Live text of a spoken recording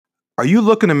Are you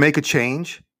looking to make a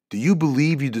change? Do you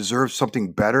believe you deserve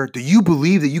something better? Do you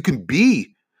believe that you can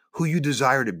be who you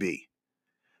desire to be?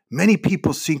 Many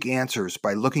people seek answers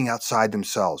by looking outside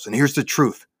themselves. And here's the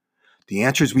truth. The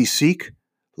answers we seek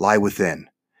lie within.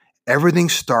 Everything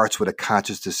starts with a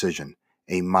conscious decision,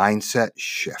 a mindset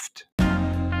shift.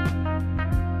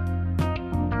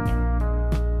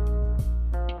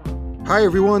 Hi,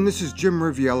 everyone. This is Jim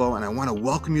Riviello, and I want to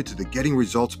welcome you to the Getting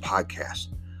Results podcast.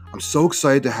 I'm so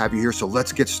excited to have you here, so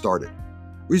let's get started.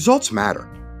 Results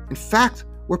matter. In fact,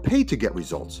 we're paid to get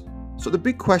results. So the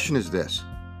big question is this: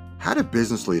 how do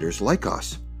business leaders like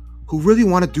us, who really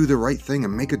want to do the right thing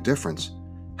and make a difference,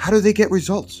 how do they get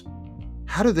results?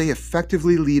 How do they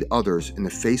effectively lead others in the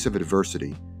face of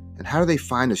adversity? And how do they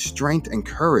find the strength and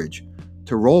courage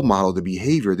to role model the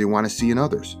behavior they want to see in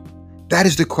others? That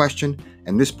is the question,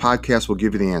 and this podcast will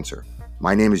give you the answer.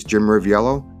 My name is Jim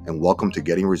Riviello, and welcome to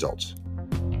Getting Results.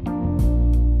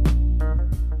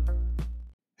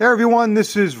 Hey everyone,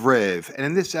 this is Riv, and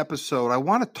in this episode, I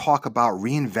want to talk about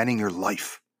reinventing your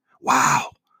life. Wow,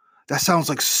 that sounds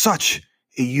like such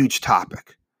a huge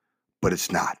topic, but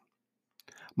it's not.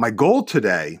 My goal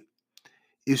today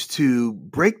is to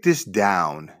break this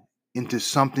down into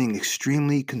something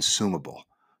extremely consumable,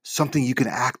 something you can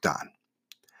act on.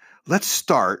 Let's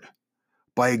start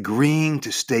by agreeing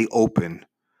to stay open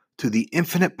to the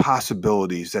infinite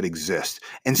possibilities that exist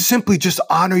and simply just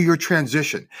honor your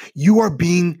transition. You are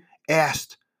being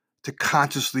asked to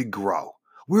consciously grow.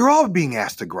 We're all being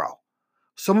asked to grow.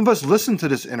 Some of us listen to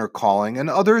this inner calling and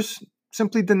others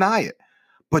simply deny it,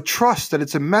 but trust that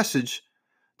it's a message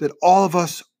that all of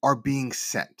us are being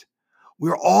sent.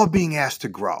 We're all being asked to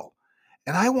grow.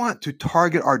 And I want to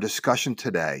target our discussion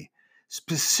today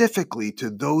specifically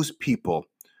to those people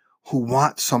who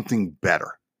want something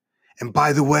better. And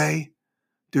by the way,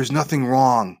 there's nothing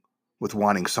wrong with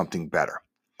wanting something better.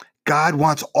 God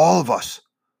wants all of us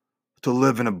to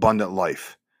live an abundant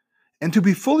life. And to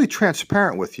be fully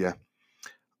transparent with you,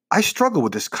 I struggled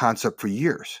with this concept for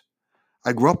years.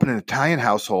 I grew up in an Italian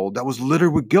household that was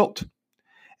littered with guilt.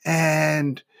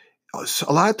 And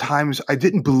a lot of times I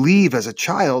didn't believe as a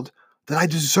child that I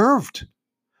deserved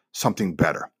something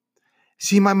better.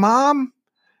 See, my mom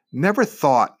never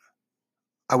thought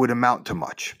I would amount to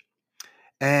much.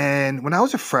 And when I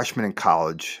was a freshman in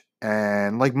college,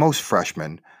 and like most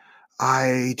freshmen,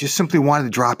 I just simply wanted to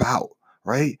drop out,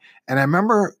 right? And I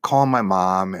remember calling my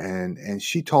mom, and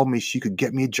she told me she could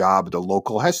get me a job at the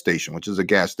local Hess station, which is a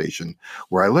gas station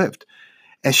where I lived.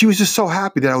 And she was just so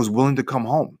happy that I was willing to come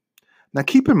home. Now,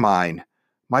 keep in mind,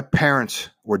 my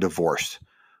parents were divorced.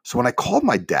 So when I called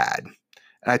my dad,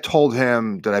 and I told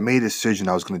him that I made a decision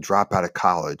I was going to drop out of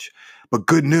college, but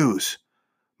good news,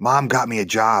 Mom got me a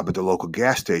job at the local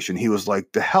gas station. He was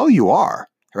like, the hell you are,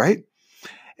 right?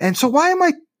 And so why am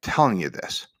I telling you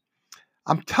this?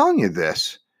 I'm telling you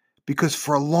this because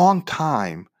for a long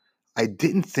time, I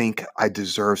didn't think I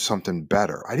deserved something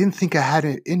better. I didn't think I had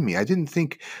it in me. I didn't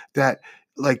think that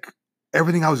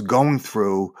everything I was going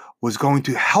through was going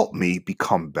to help me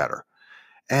become better.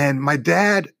 And my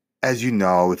dad, as you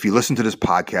know, if you listen to this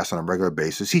podcast on a regular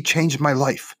basis, he changed my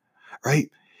life, right?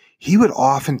 He would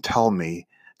often tell me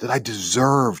that I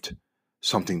deserved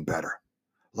something better.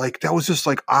 That was just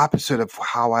opposite of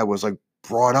how I was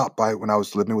brought up by when I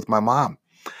was living with my mom.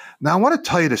 Now I want to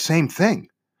tell you the same thing.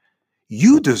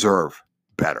 You deserve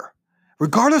better.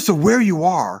 Regardless of where you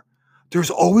are,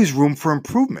 there's always room for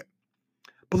improvement.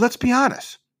 But let's be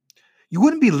honest. You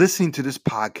wouldn't be listening to this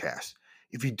podcast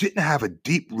if you didn't have a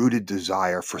deep-rooted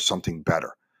desire for something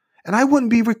better. And I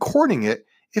wouldn't be recording it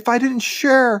if I didn't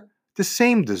share the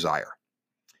same desire.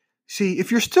 See,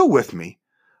 if you're still with me,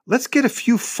 let's get a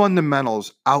few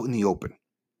fundamentals out in the open.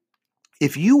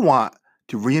 If you want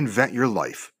to reinvent your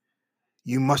life,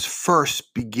 you must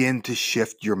first begin to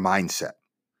shift your mindset.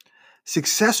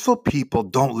 Successful people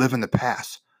don't live in the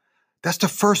past. That's the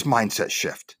first mindset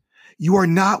shift. You are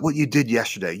not what you did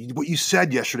yesterday, what you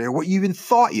said yesterday, or what you even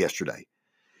thought yesterday.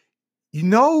 You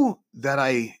know that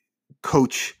I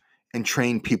coach and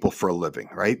train people for a living,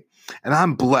 right? And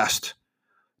I'm blessed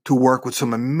to work with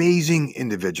some amazing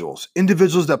individuals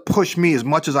that push me as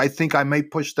much as I think I may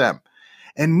push them.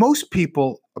 And most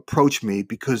people approach me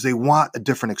because they want a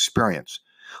different experience,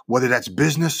 whether that's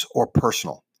business or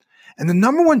personal. And the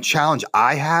number one challenge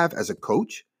I have as a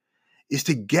coach is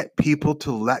to get people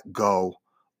to let go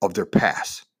of their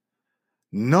past.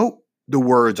 Note the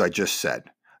words I just said.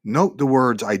 Note the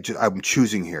words I'm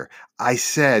choosing here. I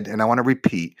said, and I want to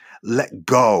repeat, let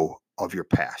go of your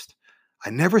past. I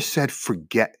never said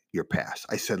forget your past.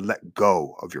 I said let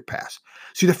go of your past.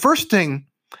 See, the first thing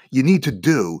you need to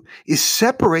do is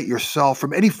separate yourself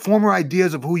from any former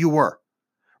ideas of who you were,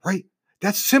 right?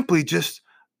 That's simply just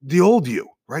the old you,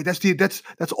 right?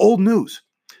 That's old news.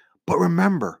 But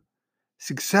remember,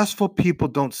 successful people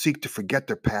don't seek to forget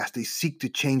their past, they seek to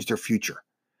change their future.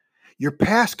 Your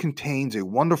past contains a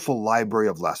wonderful library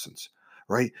of lessons,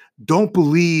 right? Don't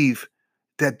believe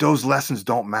that those lessons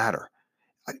don't matter.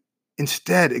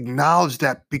 Instead, acknowledge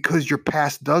that because your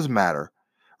past does matter,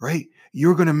 right?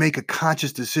 You're going to make a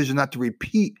conscious decision not to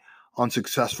repeat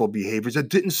unsuccessful behaviors that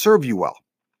didn't serve you well.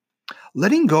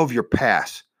 Letting go of your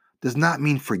past does not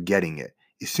mean forgetting it.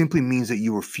 It simply means that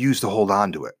you refuse to hold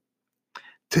on to it.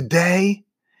 Today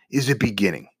is a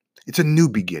beginning. It's a new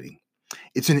beginning.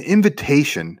 It's an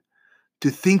invitation to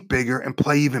think bigger and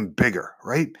play even bigger,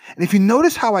 right? And if you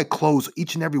notice how I close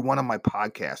each and every one of my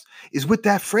podcasts is with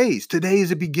that phrase, today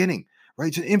is a beginning, right?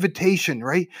 It's an invitation,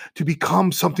 right? To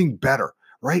become something better,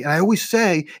 right? And I always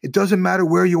say, it doesn't matter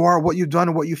where you are, what you've done,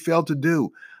 or what you failed to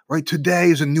do, right? Today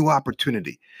is a new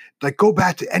opportunity. Like, go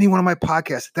back to any one of my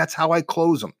podcasts. That's how I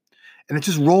close them. And it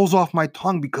just rolls off my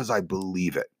tongue because I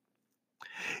believe it.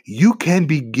 You can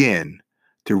begin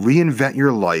to reinvent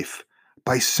your life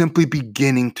by simply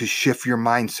beginning to shift your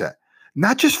mindset.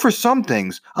 Not just for some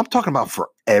things, I'm talking about for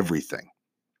everything.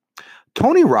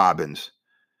 Tony Robbins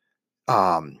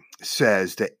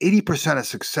says that 80% of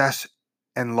success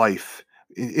in life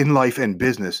and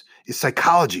business is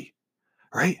psychology,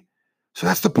 right? So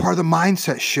that's the part of the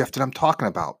mindset shift that I'm talking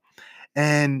about.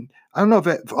 And I don't know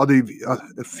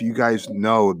if you guys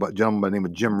know about a gentleman by the name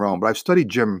of Jim Rohn, but I've studied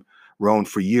Jim Rohn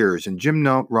for years, and Jim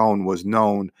Rohn was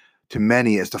known to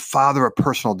many as the father of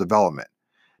personal development.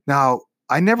 Now,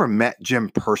 I never met Jim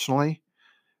personally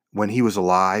when he was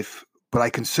alive, but I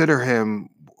consider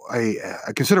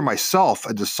myself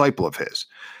a disciple of his,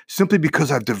 simply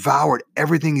because I've devoured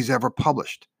everything he's ever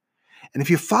published. And if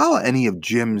you follow any of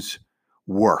Jim's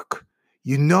work,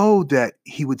 you know that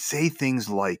he would say things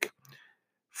like,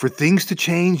 for things to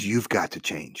change, you've got to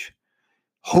change.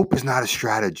 Hope is not a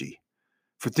strategy.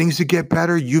 For things to get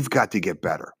better, you've got to get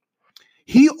better.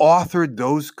 He authored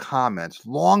those comments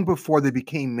long before they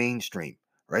became mainstream,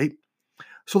 right?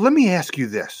 So let me ask you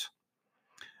this.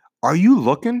 Are you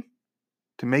looking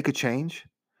to make a change?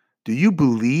 Do you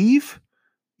believe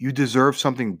you deserve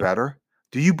something better?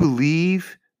 Do you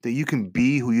believe that you can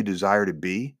be who you desire to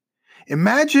be?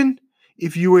 Imagine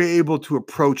if you were able to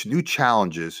approach new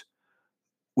challenges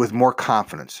with more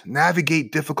confidence,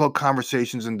 navigate difficult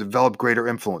conversations, and develop greater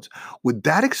influence. Would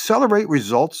that accelerate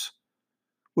results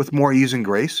with more ease and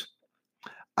grace?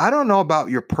 I don't know about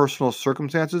your personal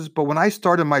circumstances, but when I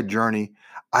started my journey,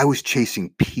 I was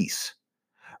chasing peace,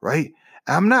 right?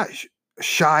 I'm not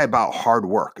shy about hard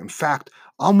work. In fact,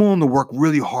 I'm willing to work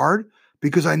really hard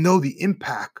because I know the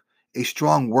impact a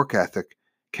strong work ethic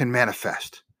can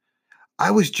manifest.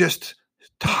 I was just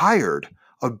tired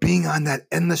of being on that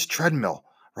endless treadmill,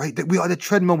 right? The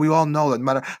treadmill, we all know that no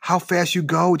matter how fast you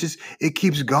go, it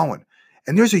keeps going.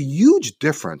 And there's a huge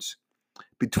difference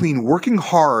between working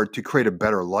hard to create a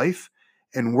better life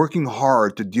and working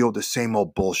hard to deal with the same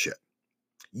old bullshit.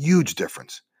 Huge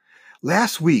difference.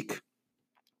 Last week,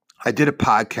 I did a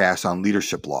podcast on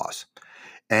leadership laws.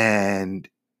 And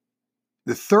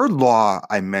the third law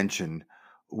I mentioned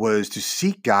was to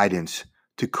seek guidance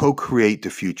to co-create the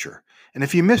future. And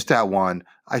if you missed that one,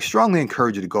 I strongly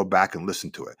encourage you to go back and listen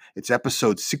to it. It's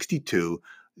episode 62.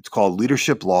 It's called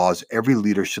Leadership Laws Every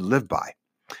Leader Should Live By.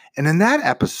 And in that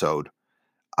episode,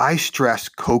 I stress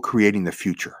co-creating the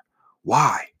future.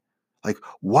 Why?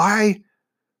 What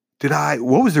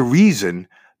was the reason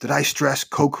that I stress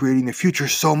co-creating the future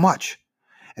so much?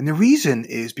 And the reason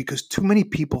is because too many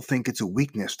people think it's a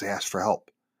weakness to ask for help.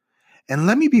 And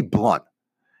let me be blunt.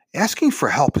 Asking for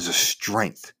help is a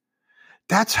strength.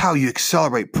 That's how you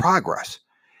accelerate progress.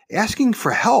 Asking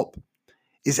for help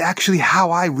is actually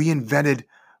how I reinvented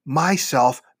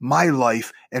myself, my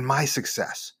life, and my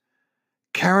success.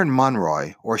 Karen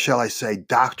Monroy, or shall I say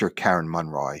Dr. Karen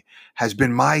Monroy, has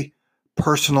been my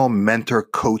personal mentor,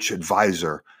 coach,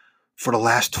 advisor for the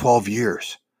last 12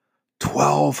 years.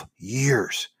 12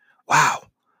 years. Wow.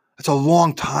 That's a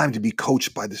long time to be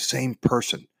coached by the same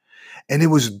person. And it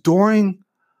was during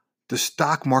the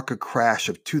stock market crash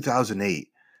of 2008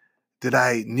 that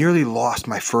I nearly lost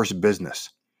my first business.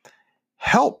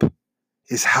 Help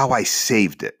is how I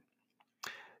saved it.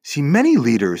 See, many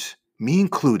leaders, me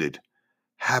included,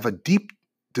 have a deep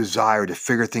desire to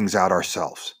figure things out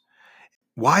ourselves.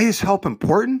 Why is help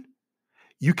important?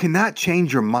 You cannot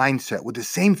change your mindset with the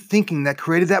same thinking that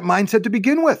created that mindset to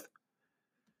begin with.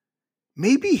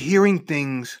 Maybe hearing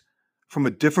things from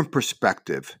a different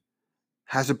perspective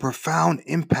has a profound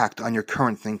impact on your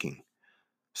current thinking.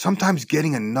 Sometimes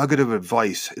getting a nugget of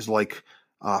advice is like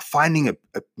finding a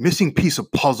missing piece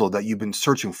of puzzle that you've been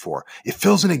searching for. It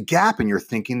fills in a gap in your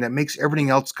thinking that makes everything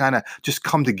else kind of just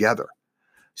come together.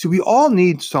 See, we all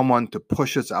need someone to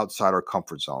push us outside our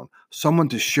comfort zone, someone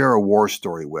to share a war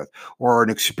story with, or an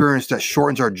experience that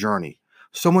shortens our journey,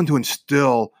 someone to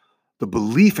instill the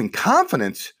belief and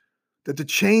confidence that the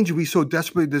change we so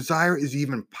desperately desire is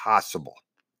even possible.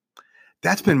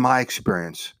 That's been my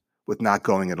experience with not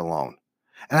going it alone.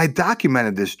 And I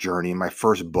documented this journey in my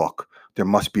first book, There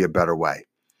Must Be a Better Way,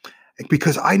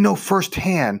 because I know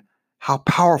firsthand how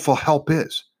powerful help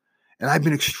is. And I've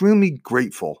been extremely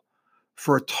grateful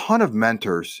for a ton of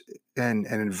mentors and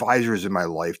advisors in my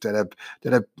life that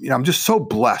have, I'm just so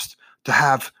blessed to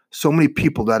have so many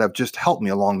people that have just helped me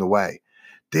along the way.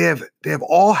 They have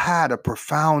all had a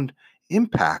profound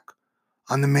impact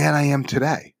on the man I am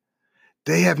today.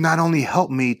 They have not only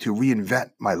helped me to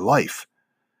reinvent my life,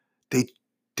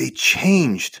 they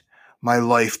changed my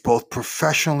life both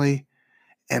professionally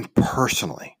and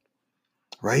personally,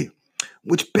 right?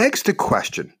 Which begs the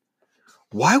question,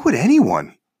 why would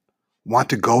anyone want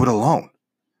to go it alone?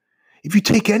 If you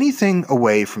take anything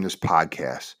away from this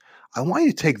podcast, I want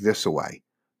you to take this away.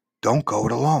 Don't go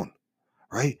it alone,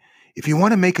 right? If you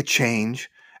want to make a change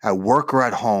at work or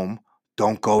at home,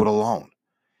 don't go it alone.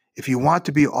 If you want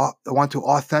to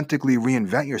authentically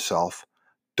reinvent yourself,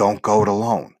 don't go it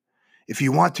alone. If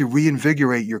you want to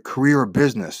reinvigorate your career or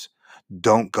business,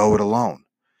 don't go it alone.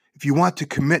 If you want to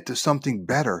commit to something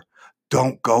better,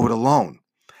 don't go it alone.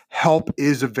 Help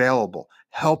is available.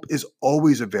 Help is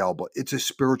always available. It's a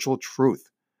spiritual truth.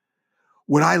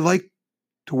 Would I like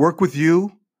to work with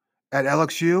you at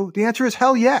LXU? The answer is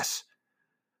hell yes.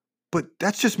 But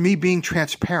that's just me being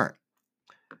transparent.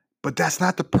 But that's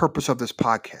not the purpose of this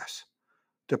podcast.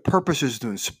 The purpose is to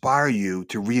inspire you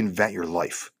to reinvent your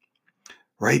life,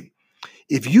 right?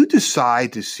 If you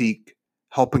decide to seek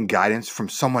help and guidance from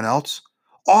someone else,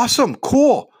 awesome,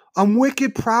 cool. I'm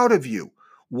wicked proud of you.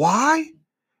 Why?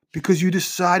 Because you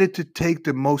decided to take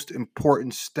the most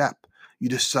important step. You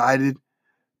decided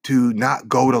to not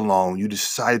go it alone. You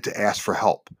decided to ask for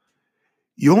help.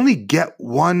 You only get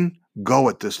one go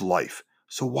at this life.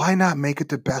 So why not make it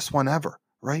the best one ever,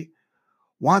 right?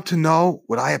 Want to know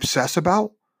what I obsess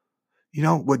about? You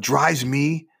know, what drives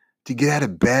me to get out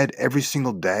of bed every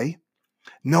single day?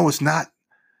 No, it's not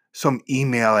some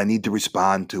email I need to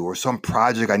respond to or some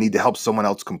project I need to help someone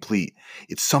else complete.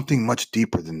 It's something much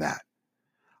deeper than that.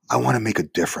 I want to make a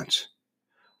difference.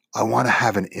 I want to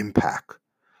have an impact.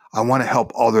 I want to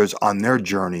help others on their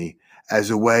journey as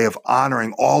a way of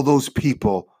honoring all those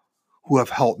people who have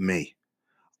helped me.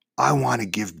 I want to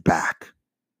give back.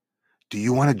 Do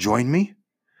you want to join me?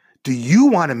 Do you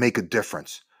want to make a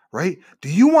difference, right? Do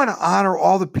you want to honor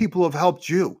all the people who have helped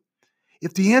you?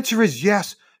 If the answer is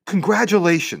yes,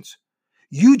 congratulations.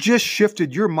 You just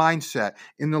shifted your mindset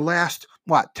in the last,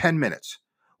 10 minutes.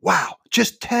 Wow,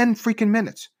 just 10 freaking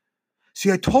minutes.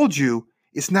 See, I told you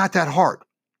it's not that hard.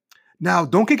 Now,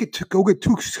 don't get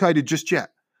too excited just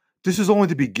yet. This is only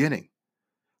the beginning,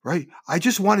 right? I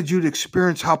just wanted you to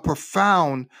experience how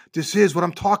profound this is, what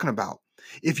I'm talking about.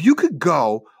 If you could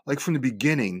go like from the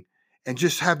beginning and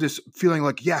just have this feeling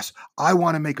like, yes, I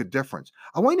want to make a difference.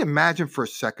 I want you to imagine for a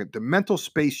second the mental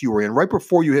space you were in right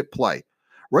before you hit play,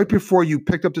 right before you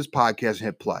picked up this podcast and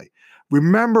hit play.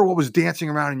 Remember what was dancing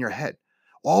around in your head.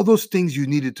 All those things you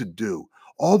needed to do,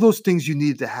 all those things you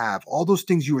needed to have, all those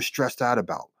things you were stressed out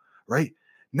about, right?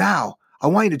 Now, I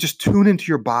want you to just tune into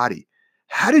your body.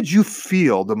 How did you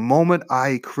feel the moment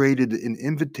I created an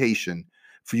invitation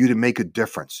for you to make a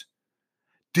difference?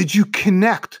 Did you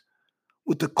connect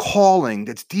with the calling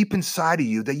that's deep inside of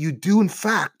you that you do, in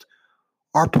fact,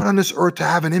 are put on this earth to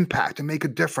have an impact and make a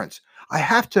difference? I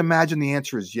have to imagine the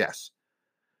answer is yes.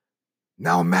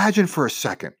 Now imagine for a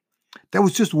second, that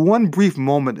was just one brief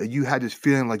moment that you had this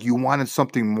feeling like you wanted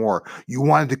something more. You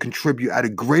wanted to contribute at a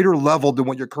greater level than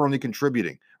what you're currently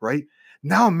contributing, right?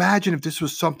 Now imagine if this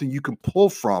was something you can pull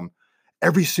from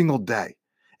every single day.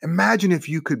 Imagine if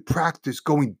you could practice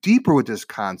going deeper with this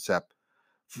concept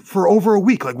for over a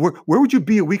week. Like where would you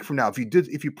be a week from now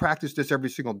if you practice this every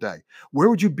single day? Where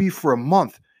would you be for a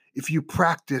month if you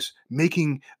practice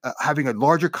having a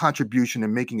larger contribution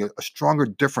and making a stronger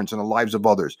difference in the lives of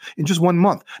others in just 1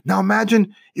 month? Now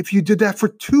imagine if you did that for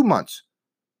 2 months.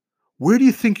 Where do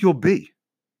you think you'll be?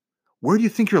 Where do you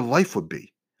think your life would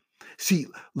be? See,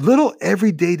 little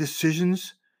everyday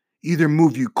decisions either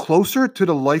move you closer to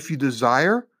the life you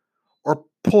desire or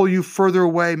pull you further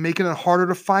away, making it harder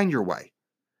to find your way.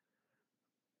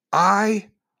 I,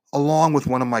 along with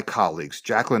one of my colleagues,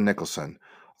 Jacqueline Nicholson,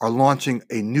 are launching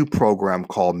a new program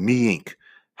called Me Inc.,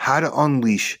 how to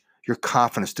unleash your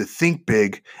confidence to think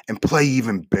big and play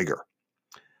even bigger.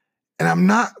 And I'm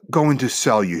not going to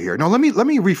sell you here. No, let me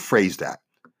rephrase that.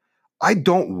 I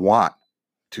don't want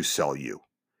to sell you.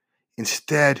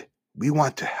 Instead, we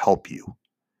want to help you.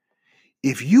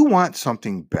 If you want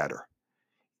something better,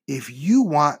 if you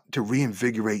want to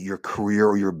reinvigorate your career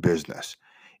or your business,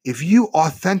 if you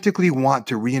authentically want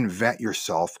to reinvent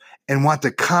yourself and want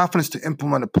the confidence to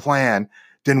implement a plan,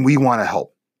 then we want to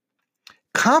help.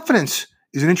 Confidence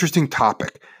is an interesting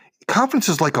topic. Confidence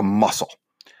is like a muscle.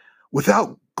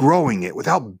 Without growing it,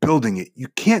 without building it, you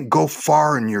can't go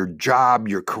far in your job,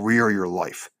 your career, your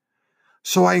life.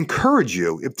 So I encourage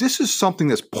you, if this is something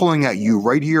that's pulling at you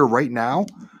right here, right now,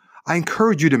 I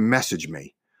encourage you to message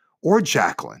me or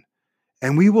Jacqueline,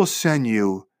 and we will send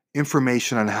you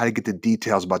information on how to get the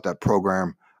details about that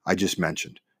program I just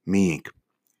mentioned, Me Inc.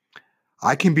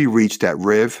 I can be reached at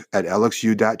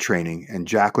riv@lxu.training, and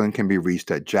Jacqueline can be reached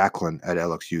at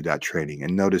jacqueline@lxu.training.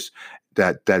 And notice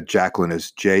that Jacqueline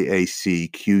is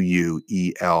JACQUELYN.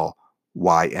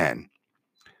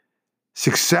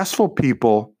 Successful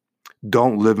people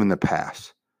don't live in the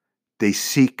past. They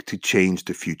seek to change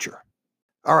the future.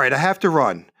 All right, I have to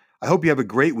run. I hope you have a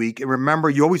great week. And remember,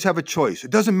 you always have a choice.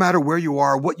 It doesn't matter where you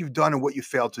are, what you've done, and what you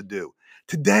failed to do.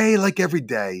 Today, like every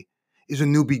day, is a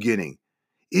new beginning.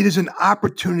 It is an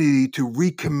opportunity to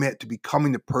recommit to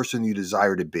becoming the person you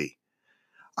desire to be.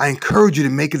 I encourage you to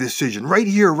make a decision right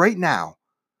here, right now,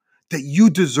 that you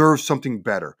deserve something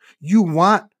better. You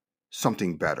want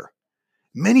something better.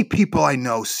 Many people I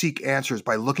know seek answers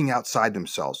by looking outside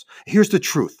themselves. Here's the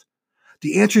truth.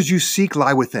 The answers you seek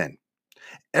lie within.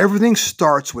 Everything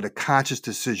starts with a conscious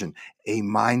decision, a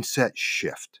mindset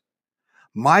shift.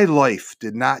 My life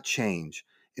did not change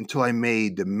until I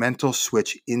made the mental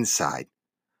switch inside.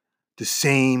 The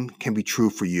same can be true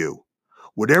for you.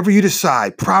 Whatever you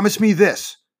decide, promise me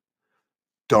this: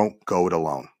 don't go it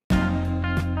alone.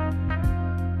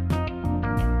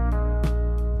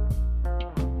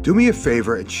 Do me a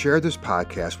favor and share this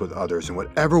podcast with others in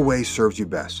whatever way serves you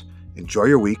best. Enjoy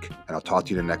your week, and I'll talk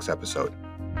to you in the next episode.